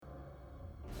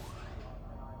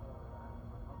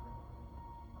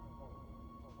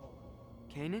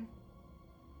Kanan?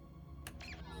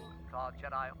 For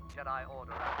Jedi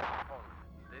Order at full.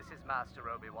 This is Master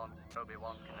Obi-Wan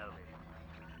Kenobi.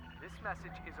 This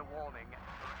message is a warning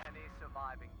for any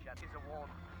surviving Jedi. Is a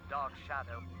warning, Dark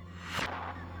Shadow.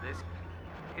 This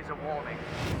is a warning.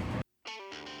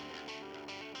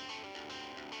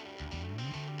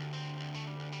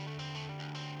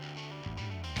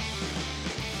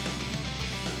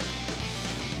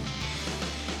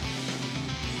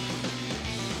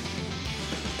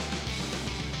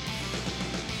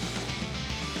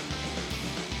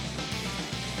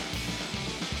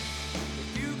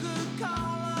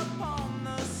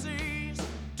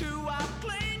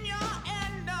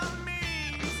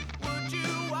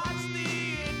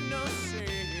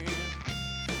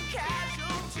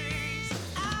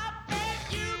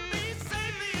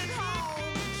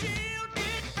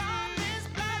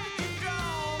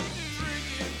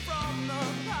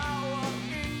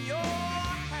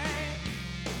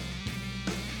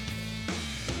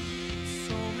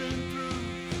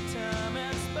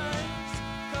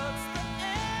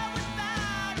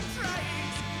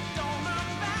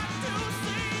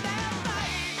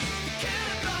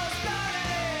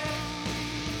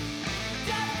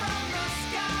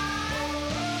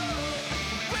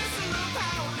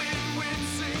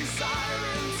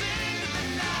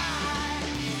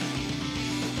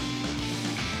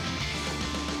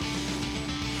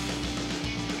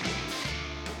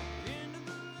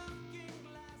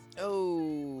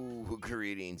 Oh,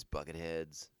 greetings,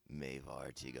 Bucketheads.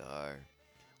 Mavar Tigar.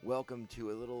 Welcome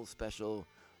to a little special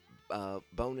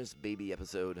bonus baby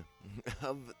episode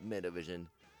of Medavision.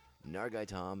 Nargai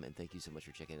Tom, and thank you so much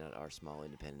for checking out our small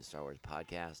independent Star Wars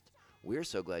podcast. We're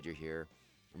so glad you're here.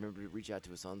 Remember to reach out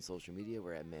to us on social media.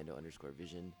 We're at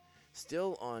Mando_Vision.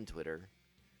 Still on Twitter.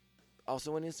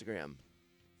 Also on Instagram.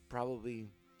 Probably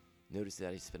noticed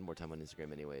that I spend more time on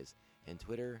Instagram anyways. And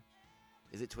Twitter.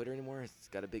 Is it Twitter anymore? It's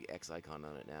got a big X icon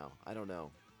on it now. I don't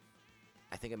know.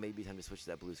 I think it may be time to switch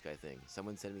to that blue sky thing.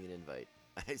 Someone send me an invite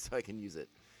so I can use it.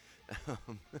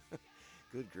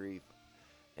 Good grief.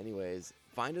 Anyways,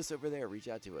 find us over there. Reach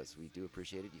out to us. We do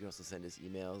appreciate it. You can also send us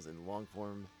emails in long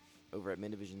form over at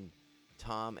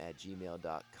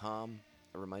mendivisiontom@gmail.com.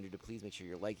 A reminder to please make sure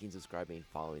you're liking, subscribing,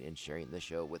 following, and sharing the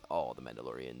show with all the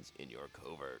Mandalorians in your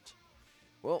covert.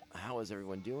 Well, how is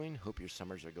everyone doing? Hope your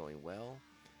summers are going well.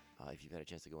 If you've had a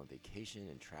chance to go on vacation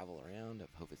and travel around, I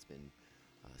hope it's been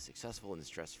successful and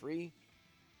stress-free.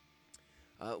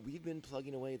 We've been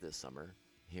plugging away this summer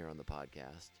here on the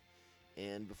podcast.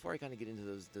 And before I kind of get into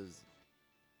those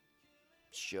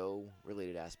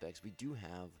show-related aspects, we do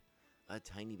have a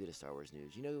tiny bit of Star Wars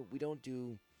news. You know, we don't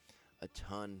do a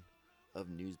ton of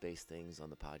news-based things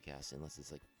on the podcast unless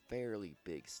it's like fairly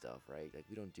big stuff, right? Like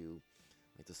we don't do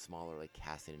like the smaller like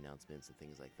casting announcements and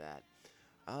things like that.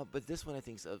 But this one I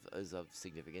think is of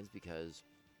significance because,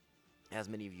 as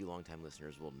many of you longtime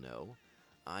listeners will know,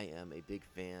 I am a big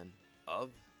fan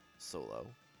of Solo,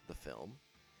 the film,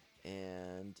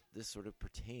 and this sort of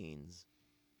pertains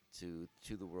to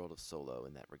the world of Solo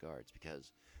in that regards,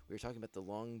 because we were talking about the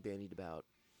long bandied about,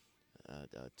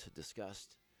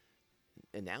 discussed,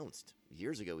 announced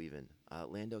years ago even,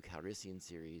 Lando Calrissian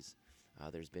series.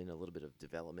 There's been a little bit of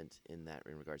development in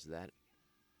regards to that.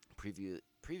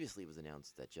 Previously, it was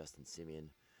announced that Justin Simeon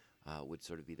would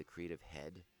sort of be the creative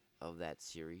head of that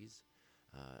series,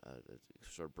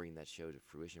 sort of bring that show to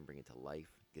fruition, bring it to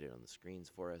life, get it on the screens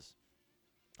for us.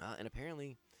 And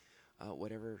apparently,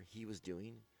 whatever he was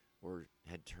doing or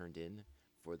had turned in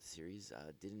for the series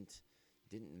didn't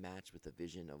match with the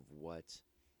vision of what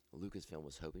Lucasfilm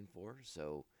was hoping for.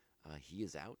 So he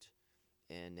is out,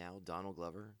 and now Donald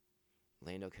Glover,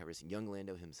 Lando Calrissian, young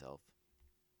Lando himself,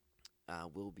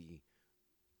 will be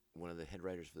one of the head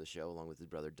writers for the show, along with his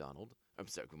brother Donald. I'm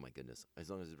sorry, oh my goodness, as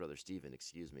long as his brother Steven,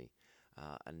 excuse me.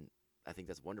 And I think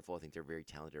that's wonderful. I think they're very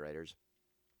talented writers.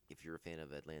 If you're a fan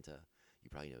of Atlanta, you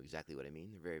probably know exactly what I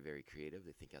mean. They're very, very creative.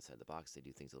 They think outside the box. They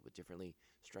do things a little bit differently,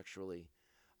 structurally.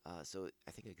 So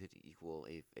I think it could equal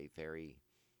a very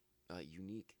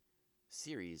unique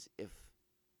series if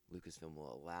Lucasfilm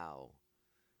will allow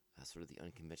sort of the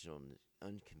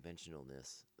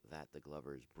unconventionalness that the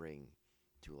Glovers bring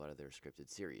to a lot of their scripted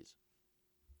series.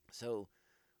 So,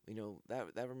 you know,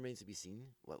 that remains to be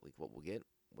seen. What we'll get,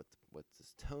 what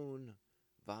this tone,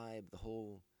 vibe, the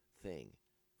whole thing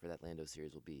for that Lando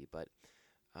series will be. But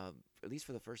at least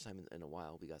for the first time in a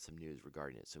while, we got some news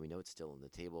regarding it. So we know it's still on the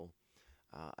table.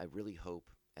 I really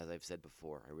hope, as I've said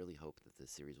before, I really hope that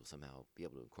this series will somehow be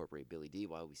able to incorporate Billy Dee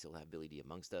while we still have Billy Dee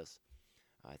amongst us.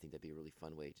 I think that'd be a really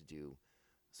fun way to do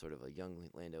sort of a young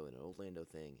Lando and an old Lando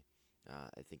thing.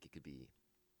 I think it could be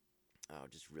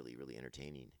just really, really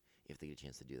entertaining. if they get a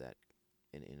chance to do that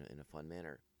in a fun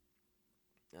manner.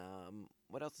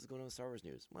 What else is going on with Star Wars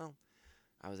news? Well,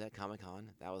 I was at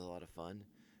Comic-Con. That was a lot of fun.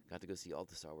 Got to go see all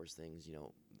the Star Wars things.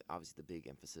 Obviously the big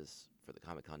emphasis for the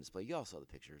Comic-Con display, you all saw the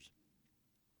pictures,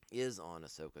 is on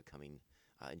Ahsoka coming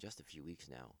in just a few weeks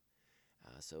now.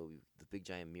 So the big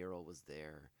giant mural was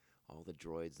there, all the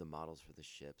droids, the models for the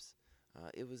ships.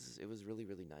 It was really,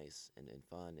 really nice and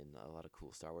fun, and a lot of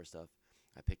cool Star Wars stuff.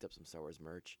 I picked up some Star Wars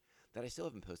merch that I still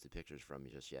haven't posted pictures from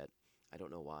just yet. I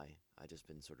don't know why. I just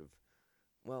been sort of,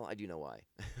 well, I do know why.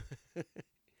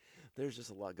 There's just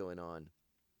a lot going on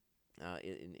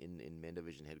in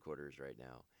Mandovision headquarters right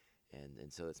now,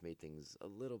 and so it's made things a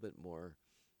little bit more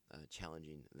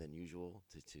challenging than usual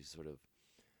to sort of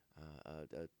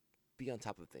be on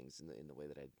top of things in the way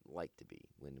that I'd like to be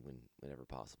whenever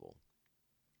possible.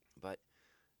 But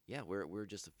yeah, we're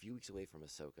just a few weeks away from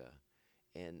Ahsoka,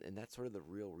 and that's sort of the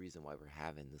real reason why we're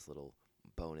having this little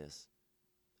bonus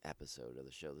episode of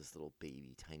the show, this little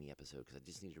baby tiny episode,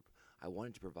 because I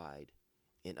wanted to provide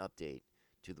an update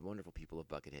to the wonderful people of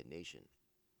Buckethead Nation.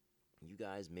 You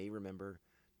guys may remember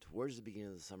towards the beginning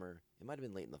of the summer, it might have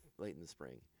been late in the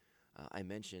spring, I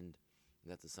mentioned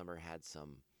that the summer had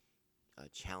some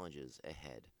challenges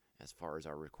ahead as far as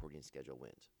our recording schedule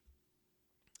went.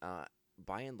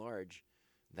 By and large,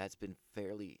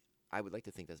 I would like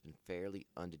to think that's been fairly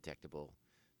undetectable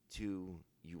to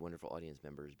you wonderful audience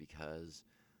members, because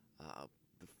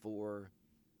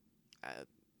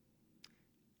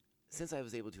since I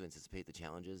was able to anticipate the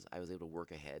challenges, I was able to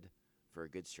work ahead for a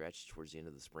good stretch towards the end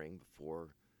of the spring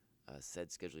before said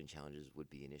scheduling challenges would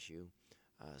be an issue.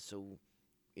 So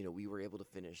we were able to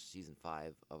finish Season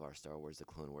 5 of our Star Wars The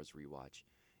Clone Wars rewatch,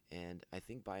 and I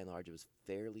think by and large it was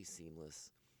fairly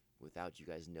seamless without you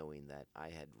guys knowing that I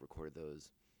had recorded those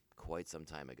quite some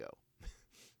time ago.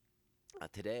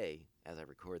 Today, as I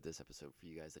record this episode for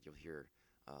you guys that you'll hear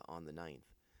on the 9th,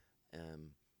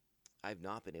 I've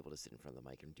not been able to sit in front of the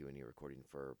mic and do any recording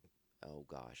for,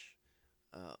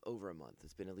 over a month.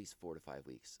 It's been at least 4 to 5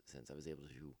 weeks since I was able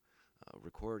to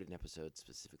record an episode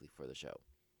specifically for the show.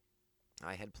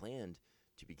 I had planned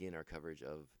to begin our coverage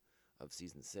of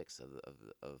Season 6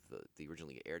 of the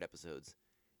originally aired episodes,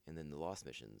 and then the Lost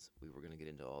missions. We were going to get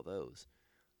into all those.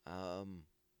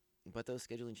 But those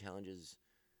scheduling challenges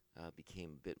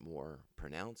became a bit more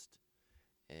pronounced,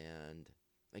 and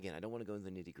again, I don't want to go into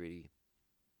the nitty-gritty.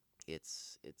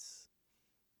 It's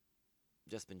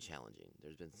just been challenging.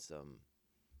 There's been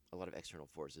a lot of external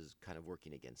forces kind of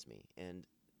working against me, and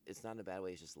it's not in a bad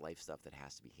way. It's just life stuff that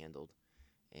has to be handled,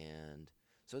 and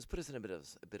so it's put us in a bit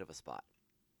of a spot.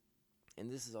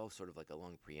 And this is all sort of like a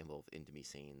long preamble into me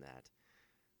saying that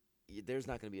there's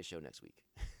not going to be a show next week.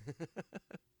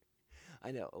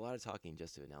 I know, a lot of talking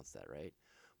just to announce that, right?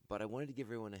 But I wanted to give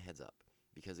everyone a heads up,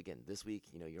 because again, this week,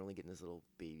 you're only getting this little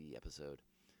baby episode,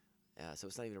 so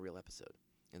it's not even a real episode.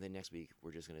 And then next week,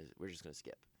 we're just gonna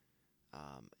skip.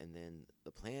 And then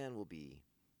the plan will be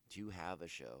to have a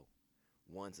show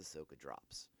once Ahsoka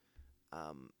drops.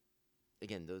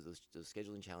 Again, those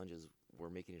scheduling challenges were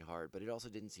making it hard, but it also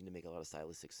didn't seem to make a lot of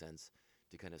stylistic sense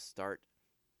to kind of start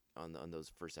on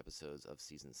those first episodes of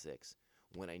Season 6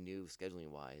 when I knew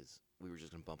scheduling-wise we were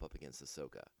just going to bump up against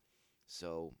Ahsoka.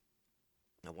 So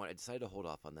I decided to hold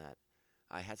off on that.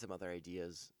 I had some other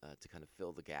ideas to kind of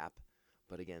fill the gap,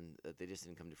 but again, they just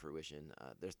didn't come to fruition.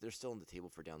 They're still on the table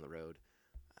for down the road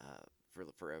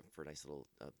for nice little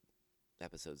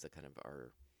episodes that kind of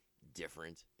are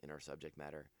different in our subject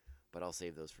matter, but I'll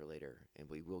save those for later, and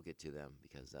we will get to them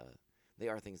because they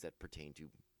are things that pertain to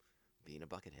being a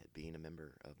Buckethead, being a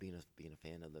member of being a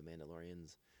fan of the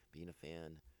Mandalorians, being a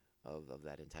fan of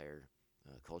that entire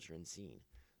culture and scene.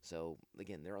 So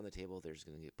again, they're on the table. They're just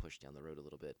going to get pushed down the road a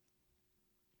little bit,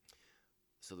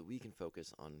 so that we can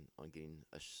focus on getting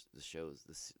the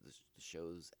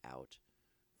shows out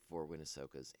for when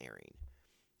Ahsoka's airing.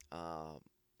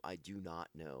 I do not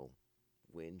know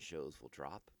when shows will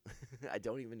drop. I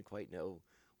don't even quite know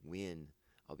when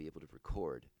I'll be able to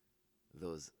record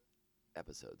those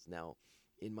episodes. Now,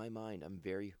 in my mind, I'm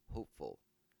very hopeful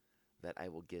that I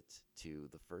will get to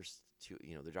the first two.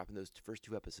 They're dropping those first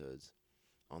two episodes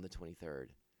on the 23rd.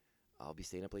 I'll be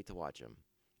staying up late to watch them,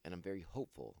 and I'm very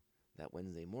hopeful that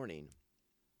Wednesday morning,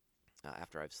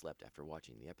 after I've slept, after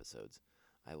watching the episodes,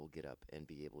 I will get up and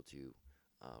be able to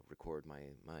record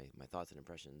my thoughts and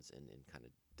impressions and kind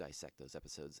of dissect those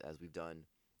episodes as we've done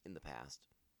in the past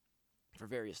for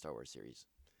various Star Wars series.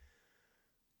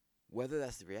 Whether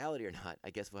that's the reality or not,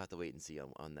 I guess we'll have to wait and see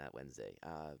on that Wednesday.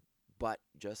 But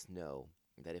just know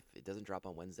that if it doesn't drop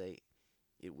on Wednesday,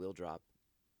 it will drop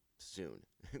soon.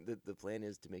 The plan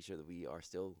is to make sure that we are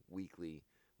still weekly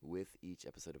with each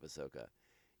episode of Ahsoka.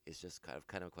 It's just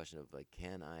kind of a question of like,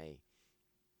 can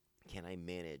I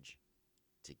manage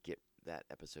to get that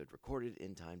episode recorded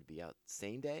in time to be out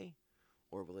same day,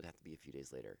 or will it have to be a few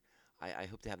days later? I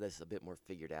hope to have this a bit more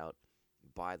figured out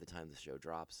by the time the show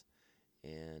drops,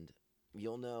 and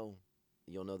you'll know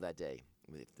that day.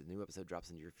 If the new episode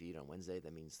drops into your feed on Wednesday,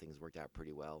 that means things worked out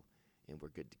pretty well and we're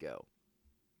good to go.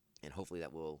 And hopefully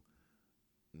that will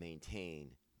maintain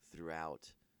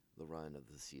throughout the run of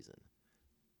the season.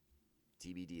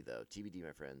 TBD though, TBD,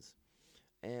 my friends.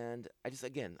 And I just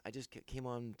came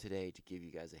on today to give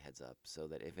you guys a heads up so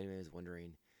that if anyone is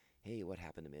wondering, hey, what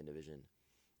happened to Mandovision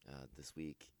this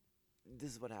week?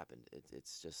 This is what happened.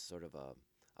 It's just sort of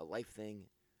a life thing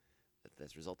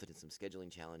that's resulted in some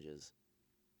scheduling challenges.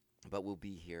 But we'll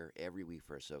be here every week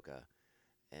for Ahsoka,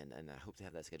 and I hope to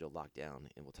have that schedule locked down,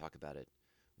 and we'll talk about it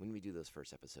when we do those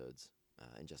first episodes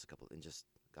in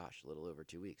a little over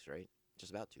 2 weeks, right?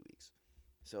 Just about 2 weeks.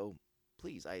 So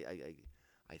please, I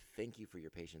thank you for your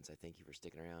patience. I thank you for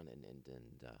sticking around and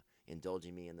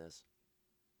indulging me in this.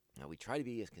 We try to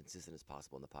be as consistent as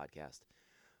possible in the podcast,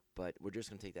 but we're just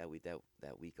going to take that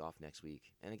week off next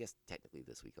week, and I guess technically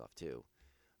this week off too,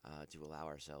 to allow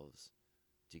ourselves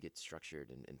to get structured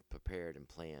and prepared and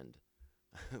planned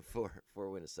for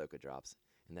when Ahsoka drops,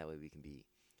 and that way we can be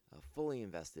fully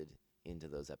invested into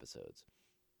those episodes.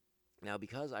 Now,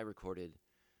 because I recorded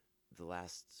the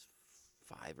last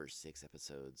 5 or 6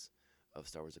 episodes of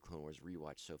Star Wars: The Clone Wars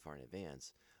rewatch so far in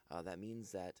advance, that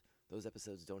means that those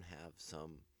episodes don't have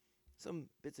some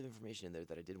bits of information in there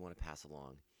that I did want to pass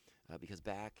along, because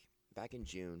back in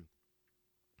June,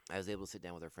 I was able to sit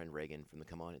down with our friend Reagan from the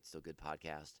Come On It's Still Good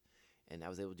podcast, and I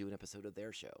was able to do an episode of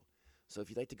their show. So if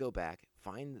you'd like to go back,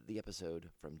 find the episode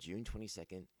from June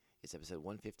 22nd. It's episode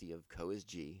 150 of Co is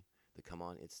G, the Come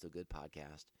On It's Still Good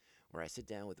podcast, where I sit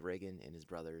down with Reagan and his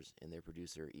brothers and their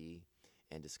producer E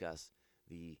and discuss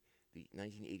the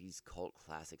 1980s cult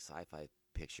classic sci-fi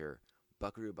picture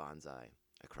Buckaroo Banzai: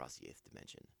 Across the Eighth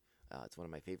Dimension. It's one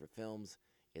of my favorite films.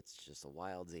 It's just a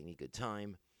wild, zany, good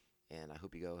time, and I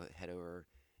hope you head over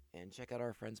and check out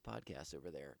our friend's podcast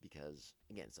over there because,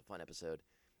 again, it's a fun episode,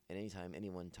 and anytime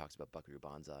anyone talks about Buckaroo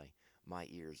Banzai, my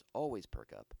ears always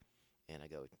perk up, and I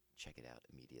go check it out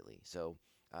immediately. So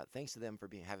thanks to them for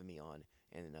having me on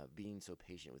and being so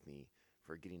patient with me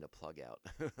for getting a plug out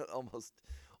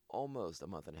almost a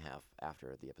month and a half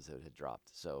after the episode had dropped.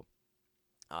 So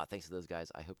thanks to those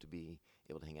guys. I hope to be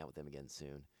able to hang out with them again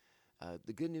soon.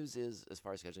 The good news is, as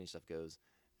far as scheduling stuff goes,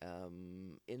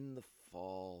 in the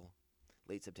fall,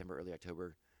 late September, early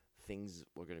October, things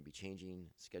were going to be changing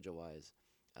schedule-wise,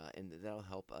 and that'll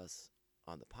help us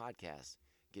on the podcast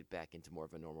get back into more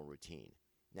of a normal routine.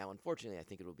 Now, unfortunately, I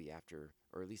think it'll be after,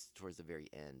 or at least towards the very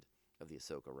end of the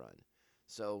Ahsoka run.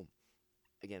 So,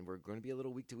 again, we're going to be a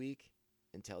little week to week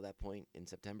until that point in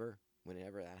September,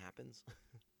 whenever that happens.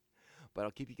 But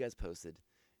I'll keep you guys posted,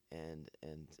 and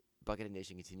Buckethead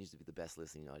Nation continues to be the best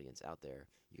listening audience out there.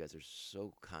 You guys are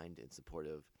so kind and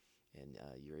supportive, and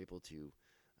you're able to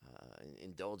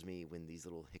indulge me when these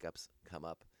little hiccups come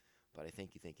up. But I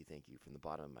thank you from the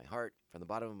bottom of my heart, from the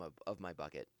bottom of my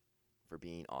bucket, for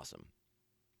being awesome.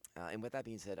 And with that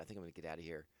being said, I think I'm going to get out of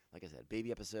here. Like I said,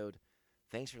 baby episode.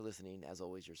 Thanks for listening. As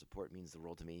always, your support means the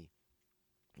world to me.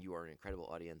 You are an incredible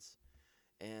audience.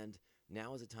 And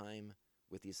now is a time,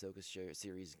 with the Ahsoka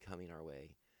series coming our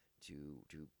way,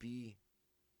 to be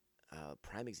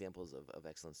prime examples of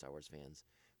excellent Star Wars fans.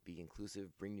 Be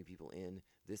inclusive, bring new people in.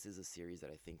 This is a series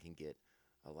that I think can get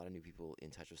a lot of new people in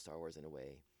touch with Star Wars in a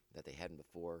way that they hadn't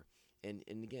before. And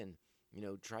again,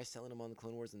 try selling them on the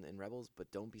Clone Wars and Rebels, but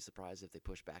don't be surprised if they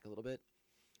push back a little bit.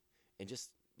 And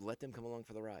just let them come along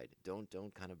for the ride. Don't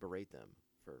kind of berate them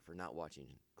for not watching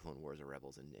Clone Wars or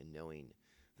Rebels and knowing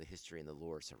the history and the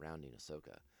lore surrounding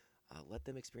Ahsoka. Let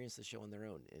them experience the show on their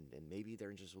own, and maybe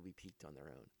their interest will be piqued on their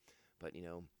own. But, you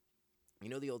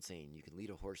know the old saying, you can lead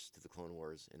a horse to the Clone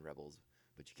Wars and Rebels,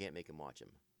 but you can't make him watch him.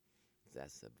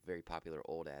 That's a very popular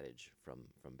old adage from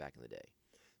back in the day.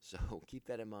 So keep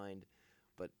that in mind.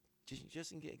 But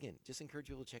just encourage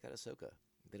people to check out Ahsoka.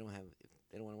 If they don't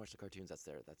want to watch the cartoons, that's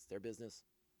their business.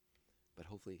 But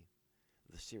hopefully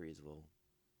the series will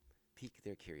pique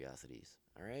their curiosities.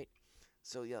 All right?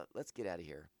 So yeah, let's get out of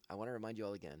here. I want to remind you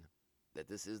all again that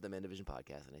this is the Mandovision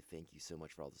podcast, and I thank you so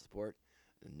much for all the support.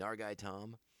 Narguy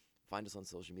Tom, find us on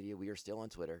social media. We are still on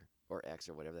Twitter or X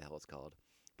or whatever the hell it's called.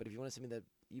 But if you want to send me that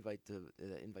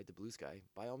invite to Blue Sky,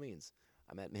 by all means.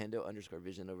 I'm at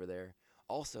Mando_Vision over there.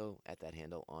 Also at that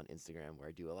handle on Instagram, where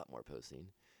I do a lot more posting.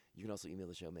 You can also email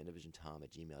the show,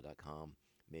 mandovisiontom@gmail.com.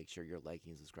 Make sure you're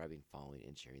liking, subscribing, following,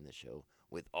 and sharing the show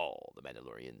with all the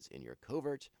Mandalorians in your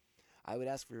covert. I would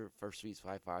ask for First Suite's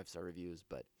 5-star reviews,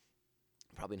 but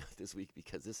probably not this week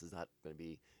because this is not going to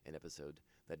be an episode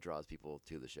that draws people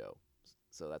to the show.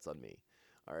 So that's on me.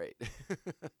 All right.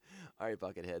 All right,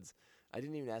 Bucketheads. I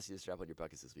didn't even ask you to strap on your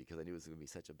buckets this week because I knew it was going to be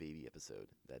such a baby episode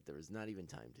that there was not even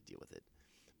time to deal with it.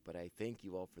 But I thank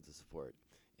you all for the support,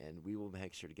 and we will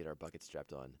make sure to get our buckets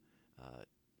strapped on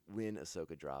when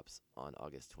Ahsoka drops on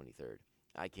August 23rd.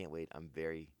 I can't wait. I'm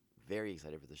very, very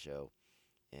excited for the show,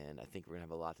 and I think we're going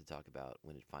to have a lot to talk about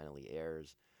when it finally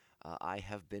airs. I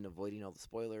have been avoiding all the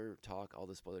spoiler talk, all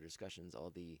the spoiler discussions,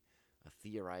 all the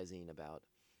theorizing about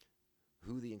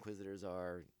who the Inquisitors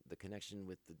are, the connection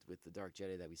with the Dark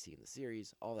Jedi that we see in the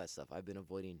series, all that stuff. I've been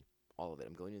avoiding all of it.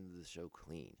 I'm going into the show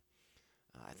clean.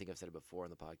 I think I've said it before on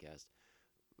the podcast.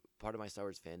 Part of my Star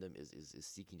Wars fandom is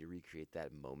seeking to recreate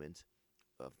that moment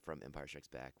from Empire Strikes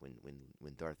Back when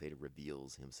Darth Vader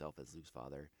reveals himself as Luke's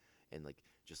father, and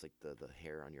just like the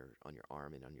hair on your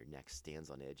arm and on your neck stands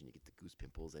on edge, and you get the goose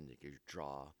pimples, and your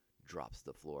jaw drops to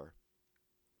the floor.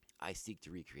 I seek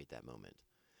to recreate that moment,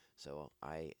 so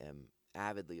I am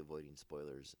avidly avoiding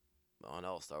spoilers on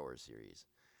all Star Wars series.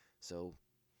 So,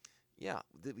 yeah,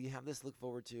 we have this to look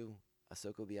forward to.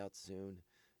 Ahsoka will be out soon.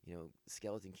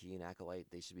 Skeleton Key and Acolyte,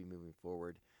 they should be moving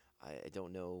forward. I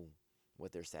don't know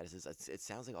what their status is. It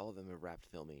sounds like all of them have wrapped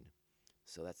filming.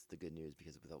 So that's the good news,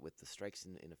 because with the strikes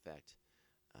in effect,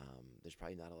 there's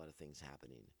probably not a lot of things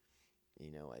happening.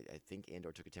 I think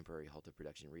Andor took a temporary halt of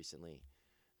production recently,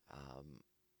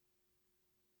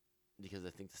 because I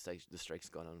think the strike's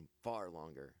gone on far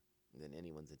longer than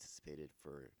anyone's anticipated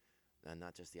for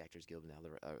not just the Actors Guild, but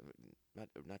now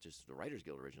not just the Writers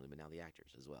Guild originally, but now the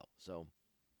actors as well. So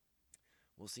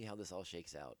we'll see how this all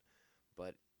shakes out.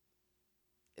 But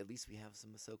at least we have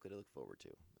some Ahsoka to look forward to,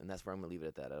 and that's where I'm gonna leave it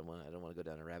at that. I don't want to go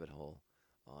down a rabbit hole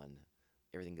on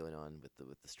everything going on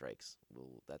with the strikes.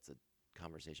 That's a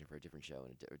conversation for a different show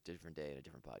and a different day and a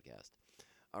different podcast.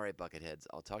 All right, Bucketheads.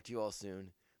 I'll talk to you all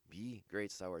soon. Be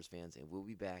great Star Wars fans, and we'll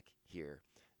be back here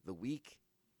the week.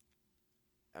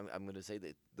 I'm going to say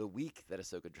that the week that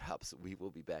Ahsoka drops, we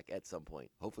will be back at some point.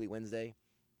 Hopefully Wednesday,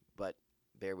 but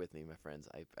bear with me, my friends.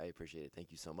 I appreciate it.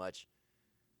 Thank you so much.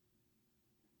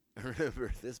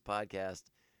 Remember, this podcast,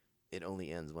 it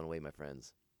only ends one way, my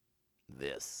friends.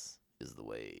 This is the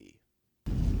way.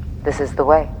 This is the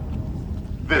way.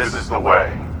 This is the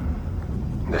way.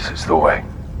 This is the way.